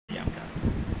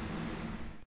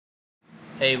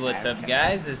Hey, what's up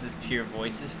guys? This is Pure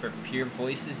Voices for Pure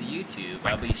Voices YouTube.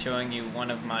 I'll be showing you one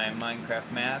of my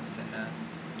Minecraft maps, and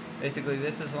basically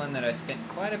this is one that I spent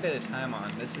quite a bit of time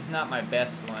on. This is not my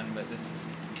best one, but this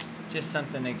is just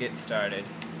something to get started.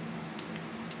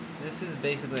 This is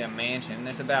basically a mansion.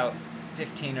 There's about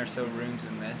 15 or so rooms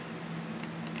in this.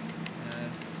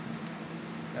 It's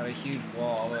got a huge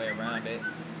wall all the way around it.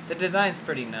 The design's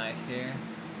pretty nice here.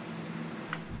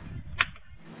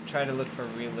 Try to look for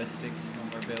realistics when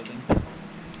we're building.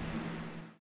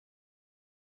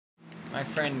 My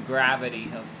friend Gravity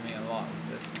helped me a lot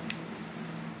with this one.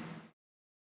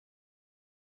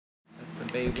 That's the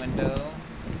bay window.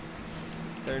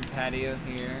 It's the third patio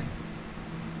here.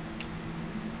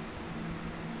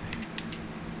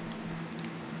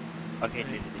 Okay,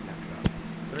 JJ.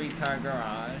 3-car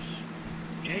garage.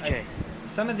 JJ.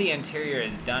 Some of the interior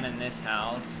is done in this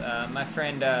house. My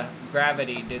friend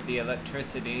Gravity did the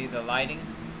electricity, the lighting.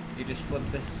 You just flip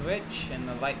this switch and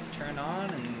the lights turn on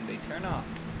and they turn off.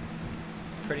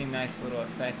 Pretty nice little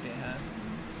effect it has.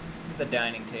 This is the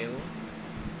dining table.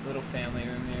 Little family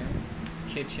room here.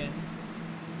 Kitchen.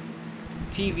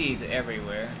 TVs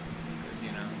everywhere. Because,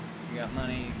 you know, you got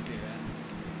money, you can do that.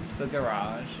 It's the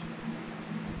garage.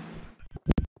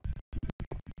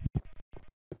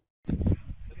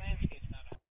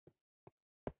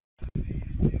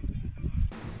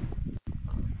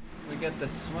 We got the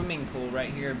swimming pool right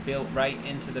here built right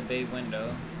into the bay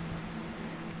window.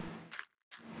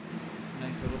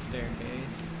 Nice little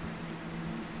staircase.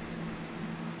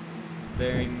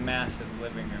 Very massive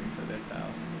living room for this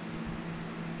house.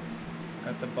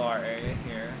 Got the bar area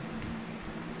here.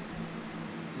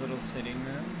 Little sitting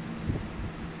room.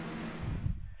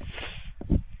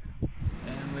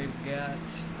 And we've got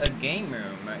a game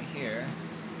room right here.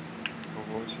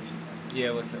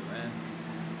 Yeah, what's up, man?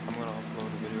 I'm gonna upload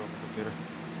a video on the computer.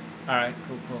 Alright,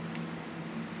 cool.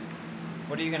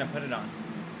 What are you gonna put it on?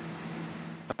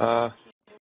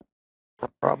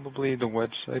 Probably the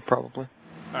website, probably.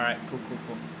 Alright, cool.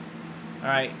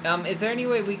 Alright, is there any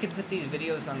way we could put these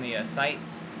videos on the site?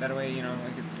 That way, you know,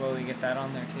 we could slowly get that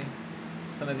on there too.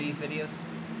 Some of these videos.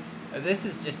 This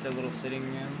is just a little sitting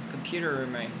room. Computer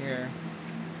room right here.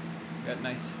 Got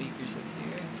nice speakers up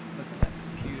here. Looking at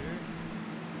computers.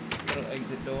 Little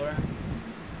exit door.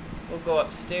 We'll go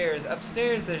upstairs.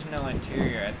 Upstairs there's no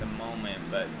interior at the moment,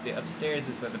 but the upstairs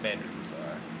is where the bedrooms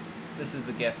are. This is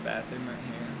the guest bathroom right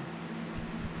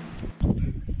here.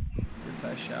 Good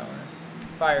size shower.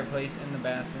 Fireplace in the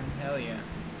bathroom. Hell yeah.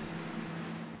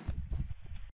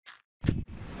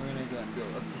 We're gonna go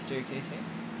up the staircase here.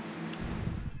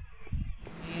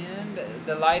 And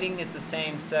the lighting is the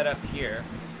same setup here.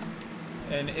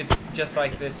 And it's just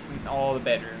like this in all the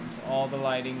bedrooms. All the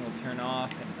lighting will turn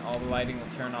off and all the lighting will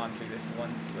turn on through this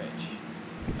one switch.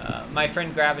 My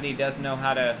friend Gravity does know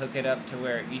how to hook it up to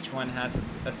where each one has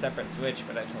a separate switch,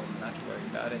 but I told him not to worry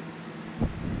about it.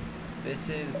 This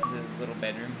is a little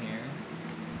bedroom here.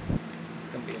 It's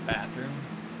gonna be a bathroom.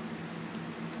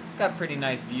 Got pretty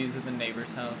nice views of the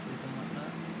neighbors' houses and whatnot.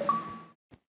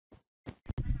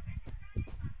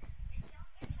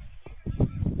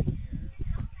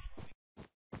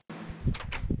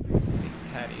 Big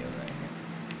patio right here.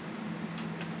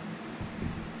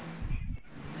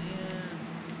 And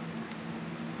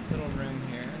little room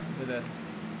here with a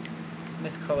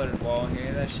miscolored wall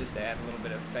here. That's just to add a little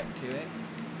bit of effect to it.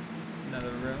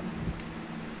 Another room.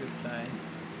 Good size.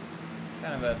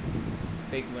 Kind of a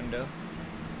big window.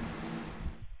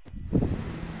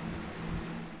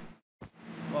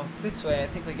 Well, this way, I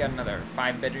think we got another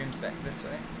 5 bedrooms back this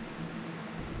way.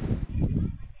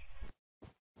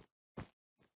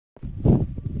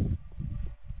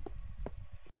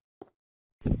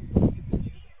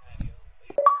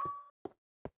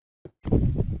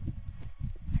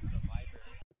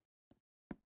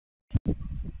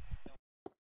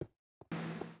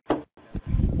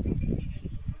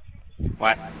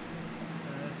 What?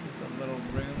 This is a little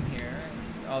room here.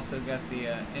 Also got the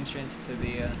entrance to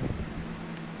the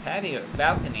patio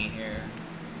balcony here,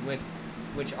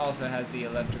 which also has the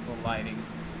electrical lighting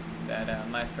that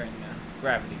my friend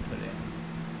Gravity put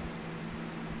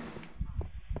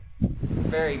in.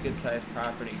 Very good sized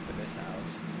property for this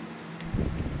house.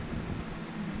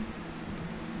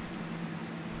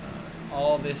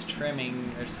 All this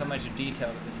trimming, there's so much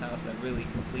detail to this house that really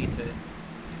completes it.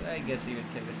 So I guess you would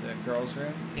say this is a girl's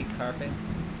room, pink carpet.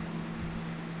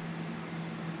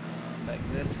 Back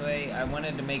this way, I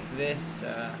wanted to make this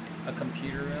a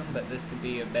computer room, but this could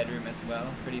be a bedroom as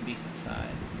well, pretty decent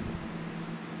size.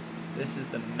 This is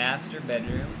the master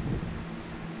bedroom,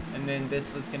 and then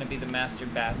this was going to be the master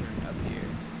bathroom up here.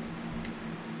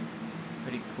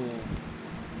 Pretty cool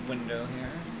window here.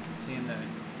 Seeing the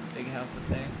big house up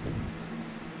there.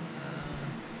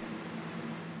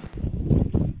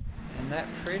 And that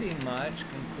pretty much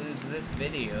concludes this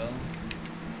video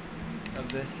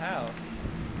of this house.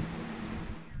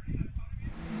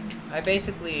 I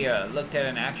basically looked at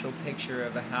an actual picture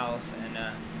of a house and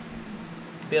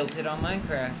built it on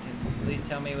Minecraft, and please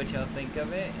tell me what y'all think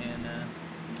of it. And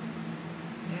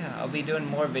yeah, I'll be doing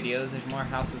more videos. There's more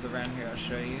houses around here I'll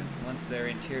show you once their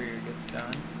interior gets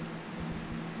done.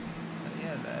 But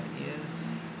yeah,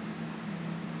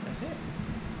 that's it.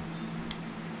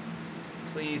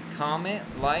 Please comment,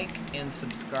 like, and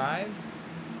subscribe.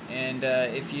 And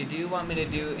if you do want me to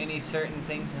do any certain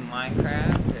things in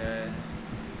Minecraft,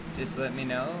 just let me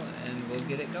know and we'll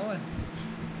get it going.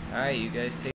 Alright, you guys take